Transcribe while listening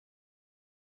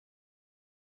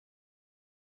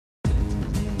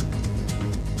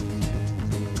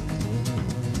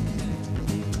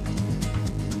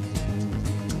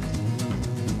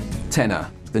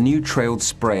Tenor, the new trailed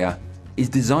sprayer, is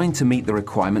designed to meet the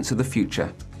requirements of the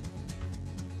future.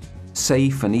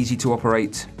 Safe and easy to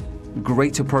operate,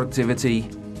 greater productivity,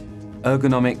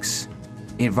 ergonomics,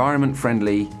 environment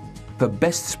friendly, for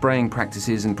best spraying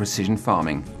practices and precision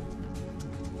farming.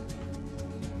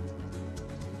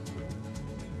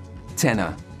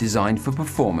 Tenor, designed for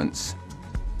performance.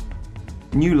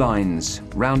 New lines,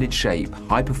 rounded shape,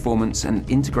 high performance and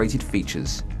integrated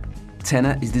features.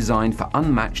 Tenor is designed for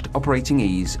unmatched operating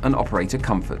ease and operator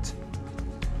comfort.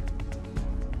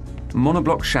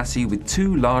 Monoblock chassis with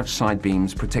 2 large side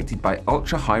beams protected by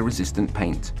ultra-high resistant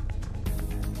paint.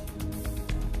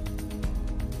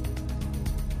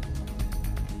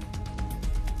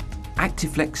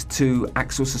 ActiFlex 2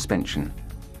 axial suspension.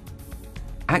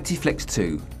 ActiFlex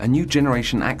 2, a new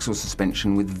generation axial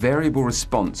suspension with variable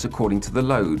response according to the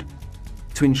load,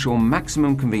 to ensure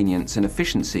maximum convenience and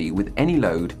efficiency with any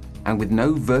load and with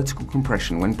no vertical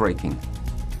compression when braking.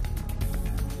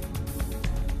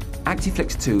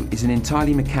 ActiFlex 2 is an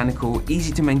entirely mechanical,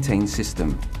 easy-to-maintain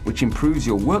system which improves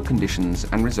your work conditions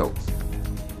and results.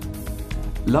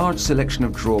 Large selection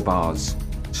of drawbars,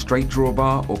 straight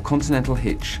drawbar or continental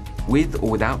hitch, with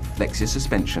or without flexi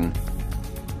suspension,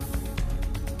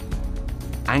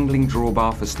 angling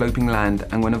drawbar for sloping land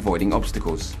and when avoiding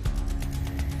obstacles,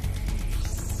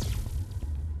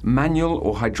 manual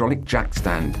or hydraulic jack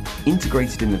stand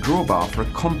integrated in the drawbar for a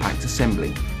compact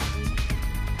assembly,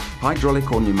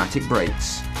 hydraulic or pneumatic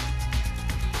brakes,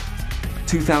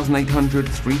 2,800,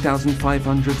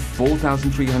 3,500,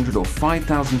 4,300 or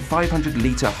 5,500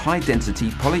 litre high-density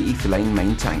polyethylene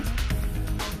main tank.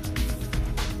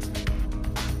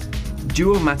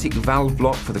 Dual-matic valve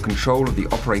block for the control of the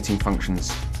operating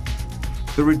functions.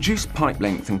 The reduced pipe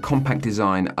length and compact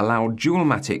design allow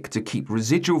dual-matic to keep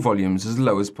residual volumes as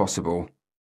low as possible.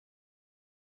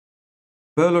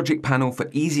 Berthoud panel for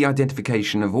easy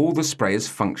identification of all the sprayer's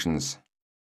functions.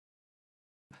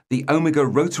 The Omega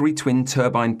rotary twin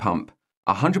turbine pump,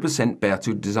 100%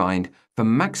 Berthoud designed for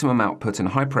maximum output and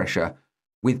high pressure,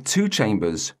 with 2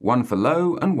 chambers, one for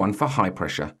low and one for high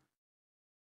pressure.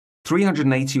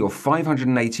 380 or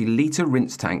 580 litre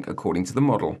rinse tank according to the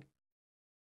model.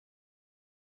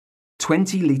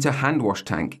 20 litre hand wash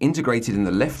tank integrated in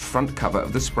the left front cover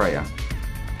of the sprayer.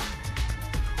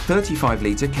 35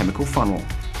 litre chemical funnel.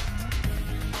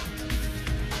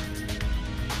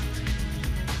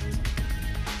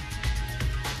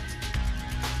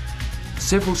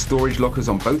 Several storage lockers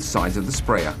on both sides of the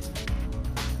sprayer.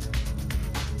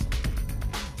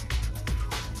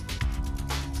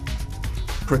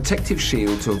 Protective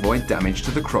shield to avoid damage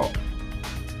to the crop.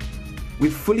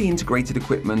 With fully integrated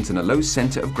equipment and a low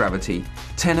centre of gravity,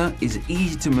 Tenor is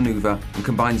easy to manoeuvre and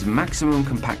combines maximum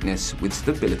compactness with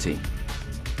stability.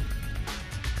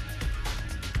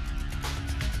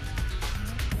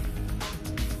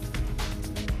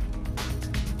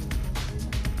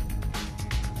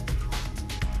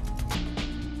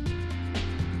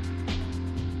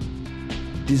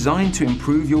 Designed to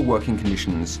improve your working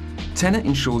conditions, Tenor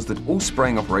ensures that all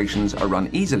spraying operations are run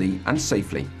easily and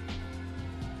safely.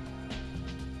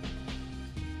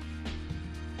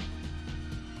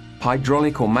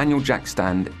 Hydraulic or manual jack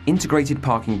stand, integrated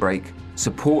parking brake,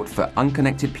 support for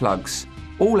unconnected plugs,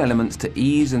 all elements to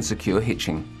ease and secure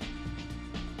hitching.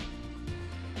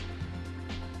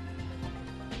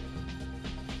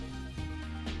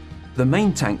 The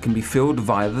main tank can be filled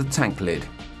via the tank lid,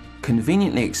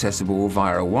 conveniently accessible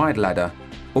via a wide ladder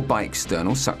or by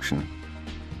external suction.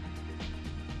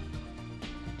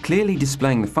 Clearly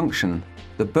displaying the function,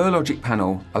 the Berthoud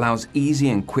panel allows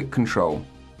easy and quick control.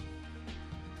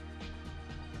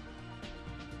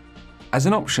 As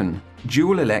an option,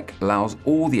 Dual Elec allows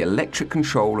all the electric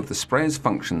control of the sprayer's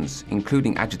functions,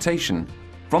 including agitation,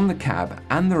 from the cab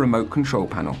and the remote control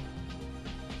panel.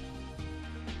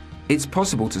 It's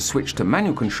possible to switch to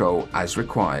manual control as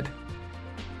required.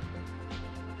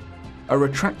 A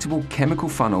retractable chemical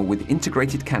funnel with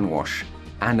integrated can wash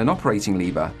and an operating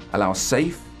lever allows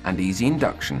safe and easy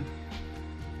induction.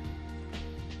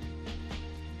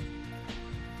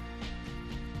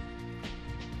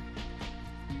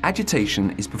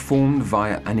 Agitation is performed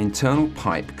via an internal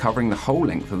pipe covering the whole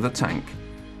length of the tank.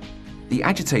 The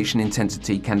agitation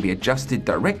intensity can be adjusted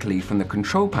directly from the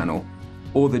control panel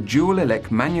or the Dual Elec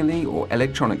manually or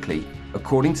electronically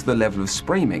according to the level of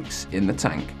spray mix in the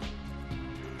tank.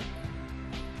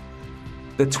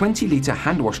 The 20 litre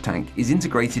hand wash tank is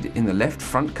integrated in the left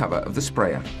front cover of the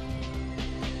sprayer.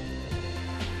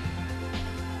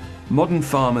 Modern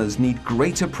farmers need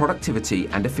greater productivity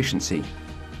and efficiency.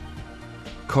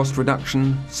 Cost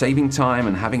reduction, saving time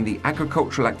and having the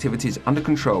agricultural activities under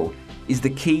control is the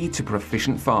key to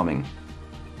proficient farming.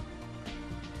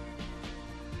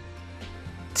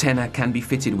 Tenor can be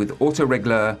fitted with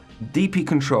autoregulator, DP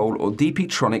control or DP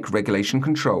Tronic regulation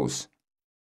controls.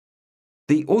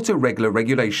 The autoregulator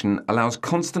regulation allows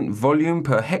constant volume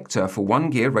per hectare for 1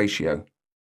 gear ratio.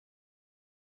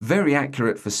 Very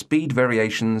accurate for speed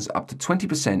variations up to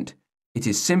 20%, it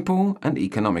is simple and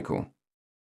economical.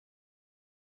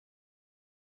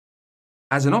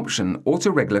 As an option,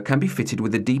 autoregulator can be fitted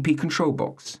with a DP control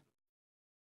box.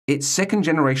 Its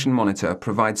second-generation monitor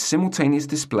provides simultaneous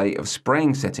display of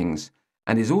spraying settings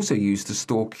and is also used to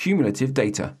store cumulative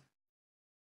data.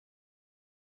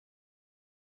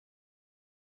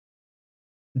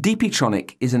 DP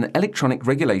Tronic is an electronic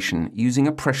regulation using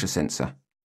a pressure sensor.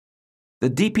 The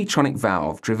DP Tronic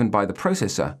valve, driven by the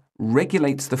processor,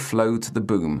 regulates the flow to the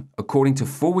boom according to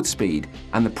forward speed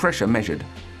and the pressure measured.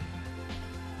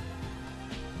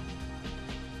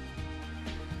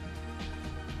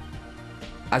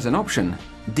 As an option,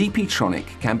 DP Tronic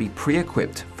can be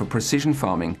pre-equipped for precision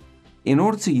farming in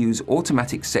order to use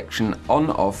automatic section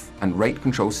on-off and rate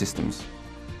control systems.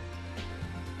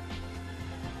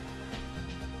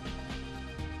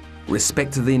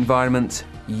 Respect to the environment,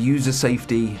 user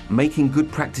safety, making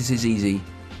good practices easy,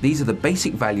 these are the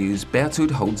basic values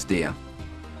Berthoud holds dear.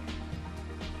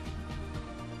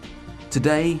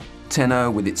 Today,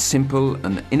 Tenor, with its simple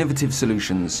and innovative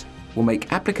solutions, will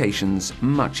make applications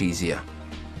much easier.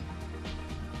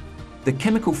 The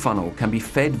chemical funnel can be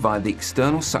fed via the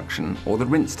external suction or the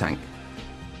rinse tank.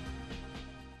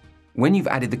 When you've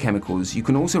added the chemicals, you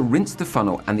can also rinse the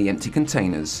funnel and the empty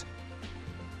containers.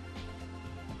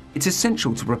 It's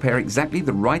essential to prepare exactly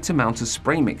the right amount of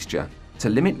spray mixture to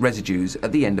limit residues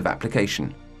at the end of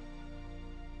application.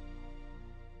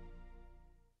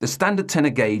 The standard Tenor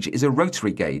gauge is a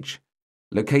rotary gauge.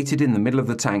 Located in the middle of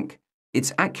the tank,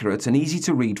 it's accurate and easy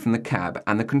to read from the cab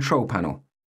and the control panel.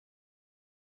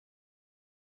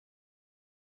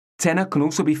 Tenor can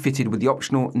also be fitted with the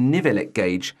optional Nivelec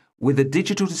gauge with a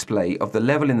digital display of the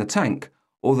level in the tank,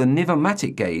 or the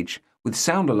Nivomatic gauge with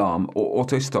sound alarm or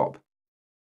auto stop.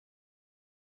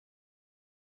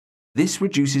 This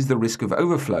reduces the risk of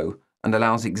overflow and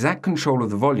allows exact control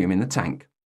of the volume in the tank.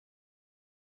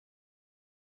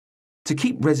 To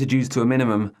keep residues to a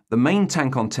minimum, the main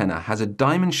tank on Tenor has a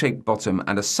diamond-shaped bottom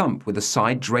and a sump with a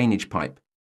side drainage pipe.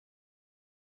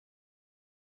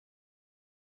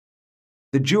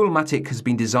 The Dual-matic has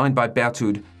been designed by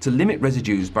Berthoud to limit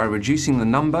residues by reducing the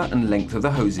number and length of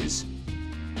the hoses.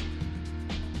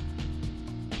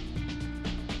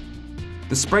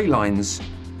 The spray lines,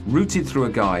 routed through a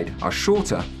guide, are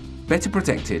shorter, better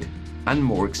protected, and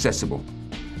more accessible.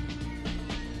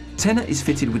 Tenor is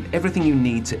fitted with everything you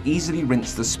need to easily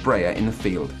rinse the sprayer in the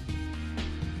field.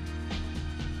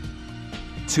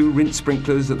 2 rinse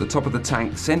sprinklers at the top of the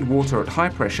tank send water at high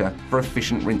pressure for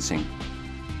efficient rinsing.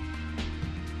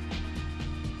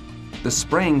 The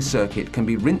spraying circuit can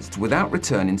be rinsed without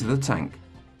return into the tank.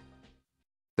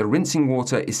 The rinsing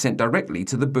water is sent directly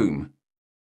to the boom.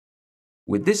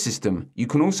 With this system, you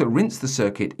can also rinse the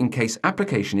circuit in case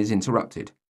application is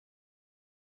interrupted.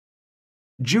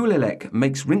 Dual-elec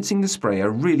makes rinsing the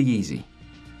sprayer really easy.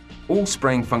 All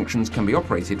spraying functions can be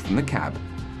operated from the cab.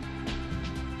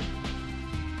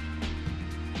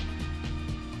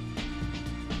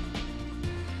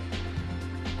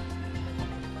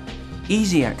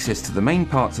 Easy access to the main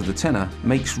parts of the Tenor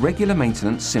makes regular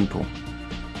maintenance simple.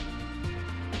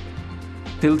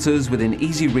 Filters within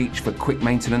easy reach for quick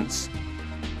maintenance.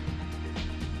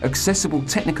 Accessible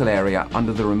technical area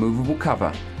under the removable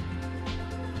cover.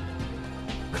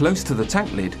 Close to the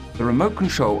tank lid, the remote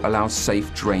control allows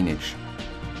safe drainage.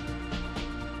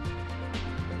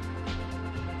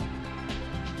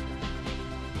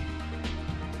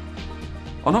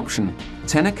 On option,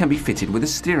 Tenor can be fitted with a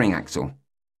steering axle.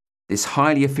 This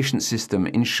highly efficient system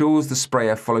ensures the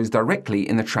sprayer follows directly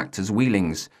in the tractor's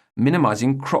wheelings,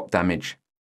 minimizing crop damage.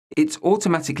 It's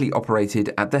automatically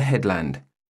operated at the headland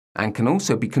and can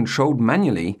also be controlled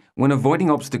manually when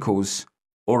avoiding obstacles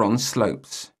or on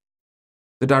slopes.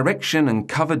 The direction and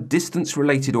covered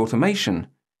distance-related automation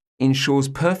ensures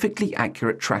perfectly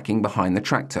accurate tracking behind the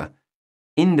tractor,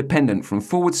 independent from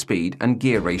forward speed and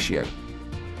gear ratio.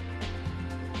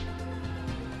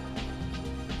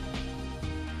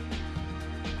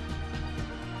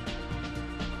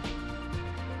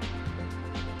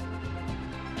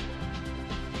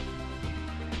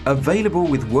 Available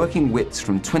with working widths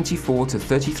from 24 to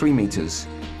 33 meters,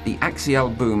 the axial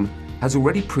boom has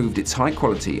already proved its high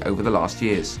quality over the last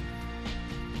years.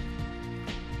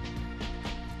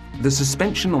 The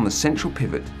suspension on the central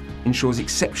pivot ensures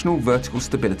exceptional vertical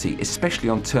stability, especially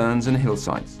on turns and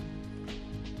hillsides.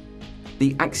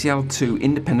 The Axial 2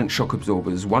 independent shock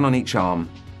absorbers, one on each arm,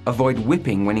 avoid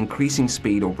whipping when increasing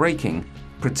speed or braking,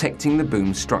 protecting the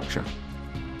boom's structure.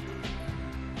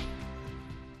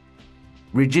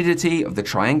 Rigidity of the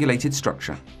triangulated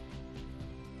structure.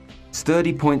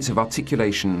 Sturdy points of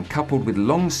articulation coupled with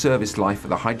long service life for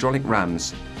the hydraulic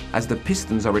rams, as the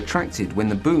pistons are retracted when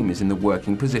the boom is in the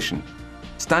working position.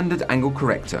 Standard angle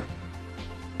corrector.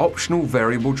 Optional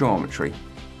variable geometry.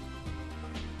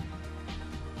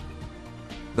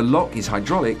 The lock is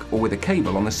hydraulic or with a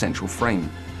cable on the central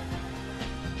frame.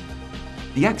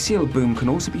 The axial boom can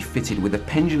also be fitted with a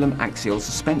pendulum-axial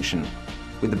suspension,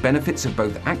 with the benefits of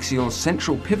both axial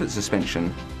central pivot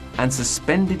suspension and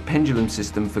suspended pendulum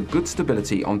system for good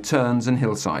stability on turns and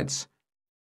hillsides.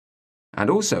 And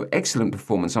also excellent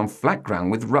performance on flat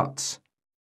ground with ruts.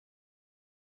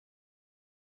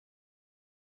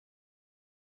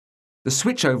 The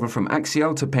switchover from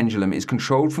axial to pendulum is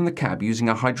controlled from the cab using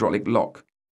a hydraulic lock.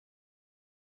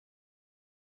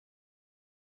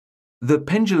 The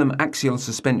pendulum-axial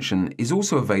suspension is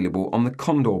also available on the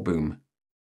Condor boom.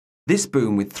 This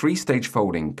boom with 3-stage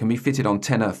folding can be fitted on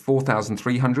Tenor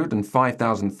 4,300 and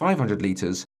 5,500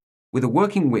 litres with a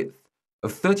working width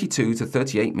of 32 to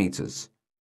 38 metres.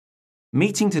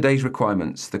 Meeting today's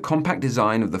requirements, the compact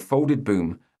design of the folded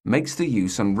boom makes the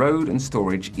use on road and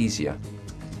storage easier.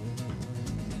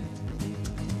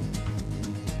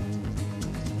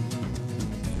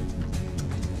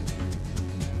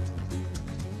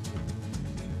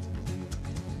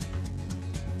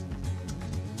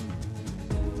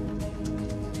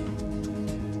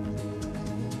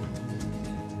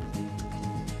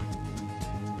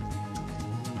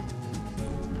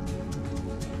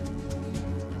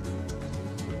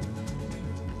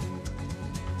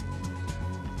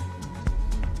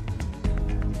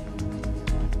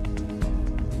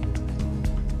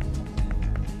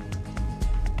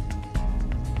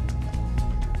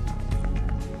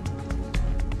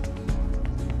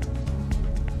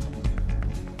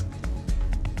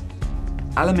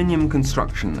 Aluminium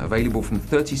construction available from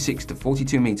 36 to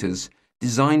 42 metres,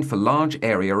 designed for large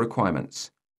area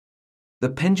requirements. The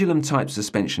pendulum-type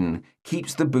suspension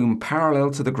keeps the boom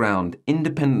parallel to the ground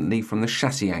independently from the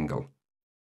chassis angle.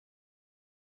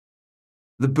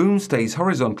 The boom stays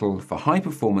horizontal for high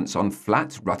performance on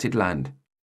flat, rutted land.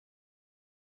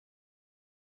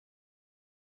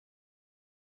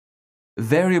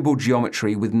 Variable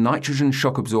geometry with nitrogen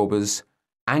shock absorbers,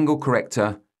 angle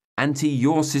corrector,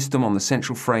 anti-yaw system on the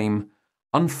central frame,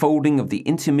 unfolding of the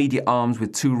intermediate arms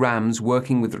with 2 rams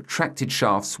working with retracted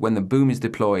shafts when the boom is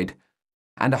deployed,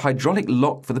 and a hydraulic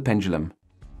lock for the pendulum.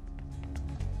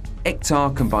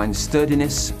 Ektar combines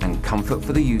sturdiness and comfort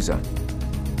for the user.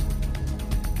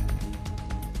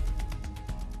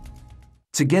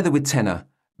 Together with Tenor,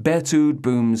 Berthoud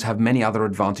booms have many other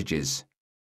advantages.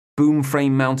 Boom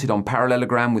frame mounted on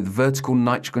parallelogram with vertical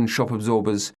nitrogen shock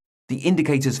absorbers, the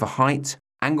indicators for height,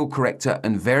 angle corrector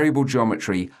and variable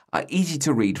geometry are easy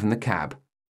to read from the cab.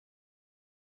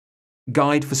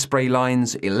 Guide for spray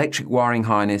lines, electric wiring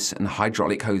harness and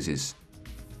hydraulic hoses.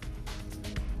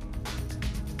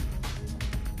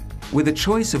 With a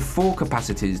choice of 4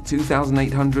 capacities,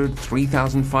 2,800,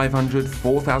 3,500,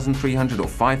 4,300 or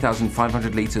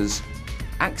 5,500 litres,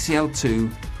 Axial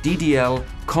 2, DDL,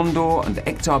 Condor and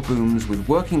Ektar booms with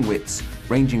working widths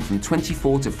ranging from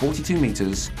 24 to 42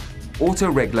 metres,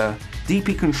 auto-regler,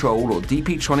 DP control or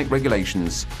DP Tronic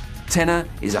regulations, Tenor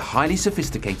is a highly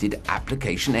sophisticated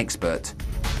application expert.